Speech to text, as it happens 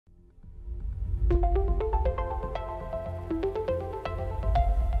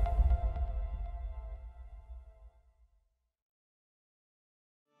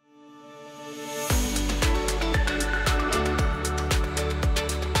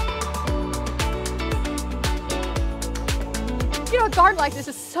know, a garden like this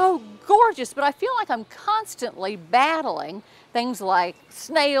is so gorgeous, but I feel like I'm constantly battling things like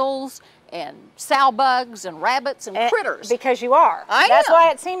snails and sow bugs and rabbits and critters. Because you are. That's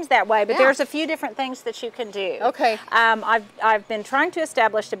why it seems that way, but there's a few different things that you can do. Okay. I've been trying to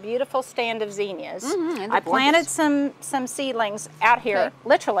establish a beautiful stand of zinnias. I planted some seedlings out here,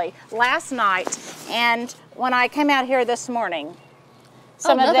 literally, last night, and when I came out here this morning,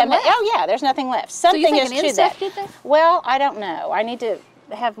 some of them, there's nothing left. Something has chewed that. Well, I don't know. I need to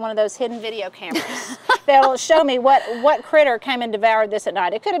have one of those hidden video cameras that'll show me what critter came and devoured this at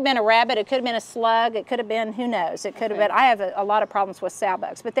night. It could have been a rabbit, it could have been a slug, it could have been, who knows, it could have been, I have a lot of problems with sow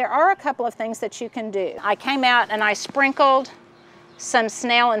bugs, but there are a couple of things that you can do. I came out and I sprinkled some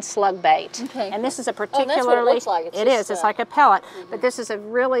snail and slug bait. And this is a particularly, that's what it looks like. It's like a pellet, but this is a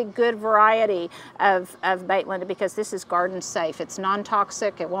really good variety of bait, Linda, because this is garden safe. It's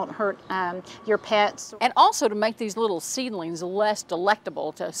non-toxic, it won't hurt your pets. And also to make these little seedlings less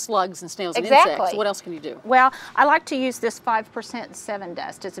delectable to slugs and snails and insects. What else can you do? Well, I like to use this 5% 7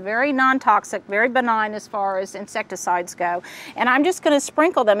 dust. It's very non-toxic, very benign as far as insecticides go. And I'm just going to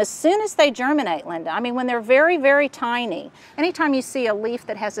sprinkle them as soon as they germinate, Linda. I mean, when they're very, very tiny. Anytime you see a leaf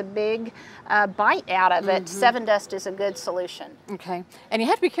that has a big bite out of it, 7 dust is a good solution. Okay. And you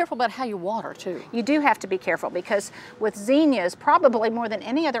have to be careful about how you water too. You do have to be careful because with zinnias, probably more than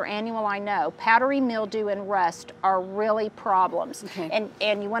any other annual I know, powdery mildew and rust are really problems.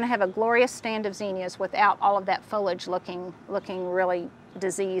 And you want to have a glorious stand of zinnias without all of that foliage looking really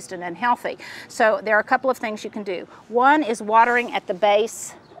diseased and unhealthy. So there are a couple of things you can do. One is watering at the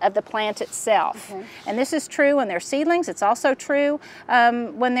base of the plant itself. And this is true when they're seedlings. It's also true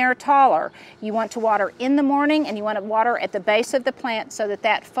when they're taller. You want to water in the morning and you want to water at the base of the plant so that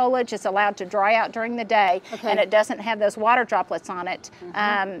that foliage is allowed to dry out during the day and it doesn't have those water droplets on it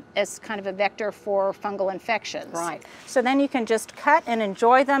as kind of a vector for fungal infections. So then you can just cut and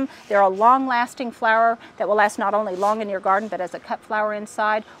enjoy them. They're a long-lasting flower that will last not only long in your garden but as a cut flower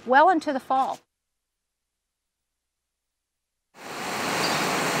inside well into the fall.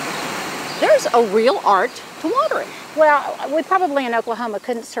 There's a real art to watering. Well, we probably in Oklahoma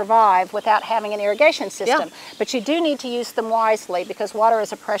couldn't survive without having an irrigation system, but you do need to use them wisely because water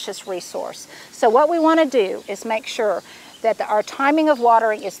is a precious resource. So what we want to do is make sure that our timing of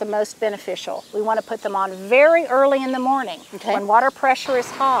watering is the most beneficial. We want to put them on very early in the morning when water pressure is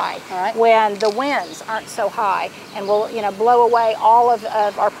high, when the winds aren't so high and will blow away all of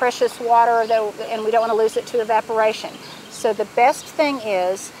our precious water and we don't want to lose it to evaporation. So the best thing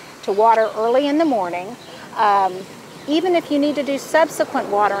is to water early in the morning, even if you need to do subsequent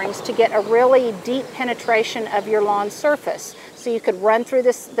waterings to get a really deep penetration of your lawn surface. So you could run through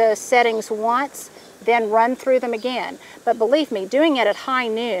the settings once, then run through them again. But believe me, doing it at high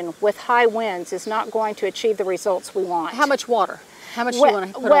noon with high winds is not going to achieve the results we want. How much water? How much do you want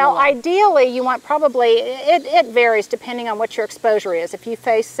to put on the Well, lawn? ideally you want probably, it varies depending on what your exposure is, if you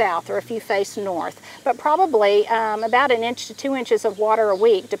face south or if you face north, but probably about 1 inch to 2 inches of water a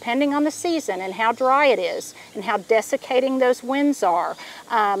week, depending on the season and how dry it is and how desiccating those winds are.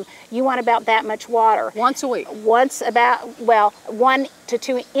 You want about that much water. Once a week? Once about, well, 1 to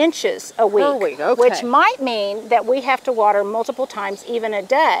 2 inches a week. Per week, which might mean that we have to water multiple times, even a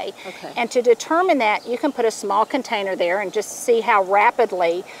day. And to determine that, you can put a small container there and just see how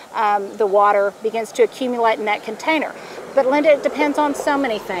rapidly the water begins to accumulate in that container. But Linda, it depends on so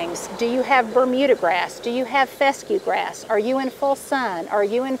many things. Do you have Bermuda grass? Do you have fescue grass? Are you in full sun? Are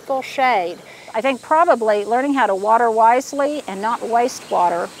you in full shade? I think probably learning how to water wisely and not waste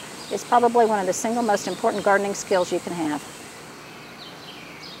water is probably one of the single most important gardening skills you can have.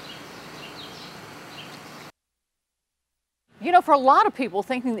 You know, for a lot of people,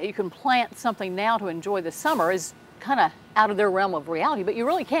 thinking that you can plant something now to enjoy the summer is kind of out of their realm of reality, but you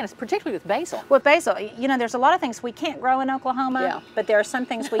really can, particularly with basil. With basil, you know, there's a lot of things we can't grow in Oklahoma, but there are some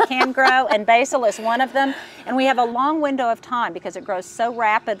things we can grow, and basil is one of them. And we have a long window of time because it grows so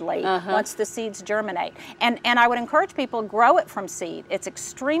rapidly once the seeds germinate. And I would encourage people to grow it from seed. It's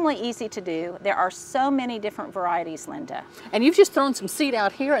extremely easy to do. There are so many different varieties, Linda. And you've just thrown some seed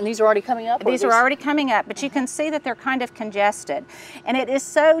out here, and these are already coming up? These are already coming up, but you can see that they're kind of congested. And it is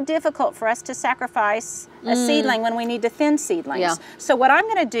so difficult for us to sacrifice a seedling when we need to thin seedlings. So what I'm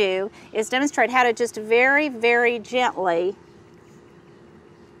going to do is demonstrate how to just very, very gently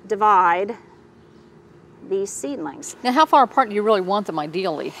divide these seedlings. Now, how far apart do you really want them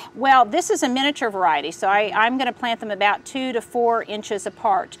ideally? Well, this is a miniature variety, so I'm going to plant them about 2 to 4 inches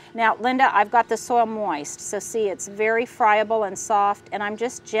apart. Now, Linda, I've got the soil moist, so see, it's very friable and soft, and I'm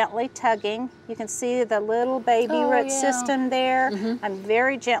just gently tugging. You can see the little baby root system there. I'm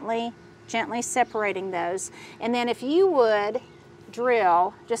very gently separating those. And then if you would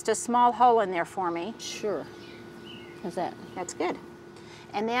drill just a small hole in there for me. Sure. How's that? That's good.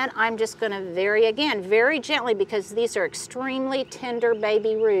 And then I'm just going to very gently, because these are extremely tender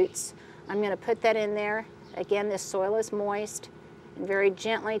baby roots, I'm going to put that in there. Again, this soil is moist. And very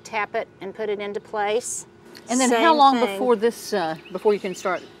gently tap it and put it into place. And then how long before this, before you can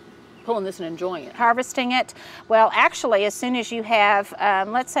start pulling this and enjoying it? Harvesting it? Well, actually, as soon as you have,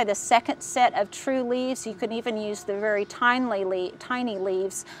 let's say, the second set of true leaves, you can even use the very tiny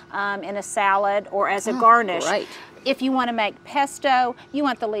leaves in a salad or as a garnish. Right. If you want to make pesto, you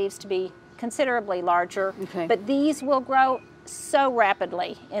want the leaves to be considerably larger, okay. But these will grow so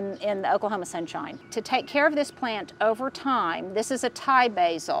rapidly in the Oklahoma sunshine. To take care of this plant over time, this is a Thai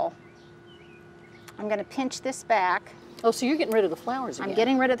basil. I'm going to pinch this back. Oh, so you're getting rid of the flowers again? I'm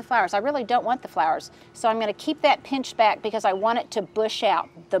getting rid of the flowers. I really don't want the flowers. So I'm going to keep that pinched back because I want it to bush out.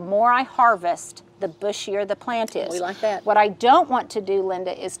 The more I harvest, the bushier the plant is. We like that. What I don't want to do,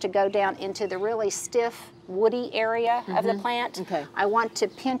 Linda, is to go down into the really stiff, woody area of the plant. Okay. I want to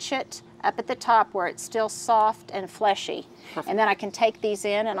pinch it up at the top where it's still soft and fleshy. Perfect. And then I can take these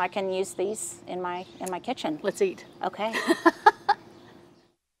in and I can use these in my kitchen. Let's eat. Okay.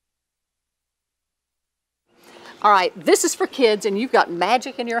 All right, this is for kids and you've got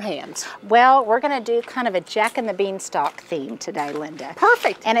magic in your hands. Well, we're going to do kind of a Jack and the Beanstalk theme today, Linda.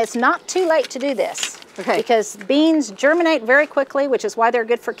 Perfect. And it's not too late to do this. Okay. Because beans germinate very quickly, which is why they're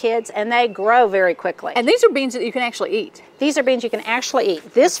good for kids, and they grow very quickly. And these are beans that you can actually eat. These are beans you can actually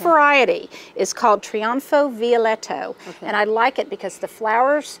eat. This variety is called Triunfo Violetto, and I like it because the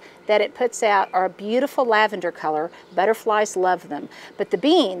flowers that it puts out are a beautiful lavender color. Butterflies love them. But the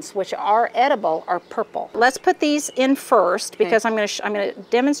beans, which are edible, are purple. Let's put these in first because I'm going to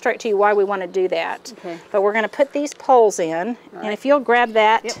demonstrate to you why we want to do that. Okay. But we're going to put these poles in, and if you'll grab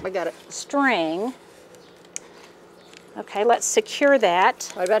that Yep, I got it. string. Okay, let's secure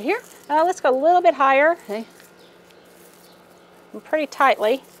that. Right about here? Let's go a little bit higher. Okay. And pretty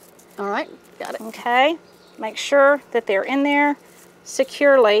tightly. All right, got it. Okay, make sure that they're in there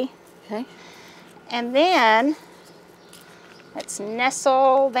securely. Okay. And then let's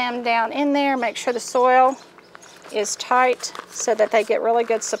nestle them down in there, make sure the soil is tight so that they get really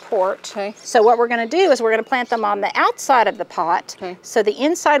good support. Okay. So what we're going to do is we're going to plant them on the outside of the pot. Okay. So the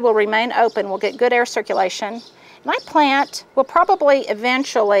inside will remain open, we'll get good air circulation. My plant will probably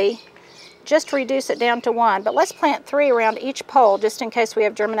eventually just reduce it down to 1, but let's plant 3 around each pole just in case we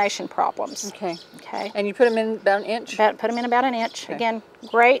have germination problems. Okay. Okay. And you put them in about an inch? Put them in about an inch. Okay. Again,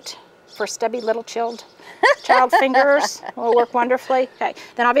 great for stubby little child fingers. Will work wonderfully. Okay.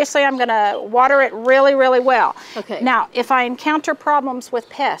 Then obviously I'm going to water it really, really well. Okay. Now, if I encounter problems with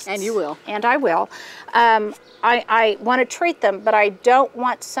pests, And you will. and I will, I want to treat them, but I don't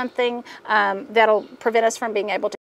want something that'll prevent us from being able to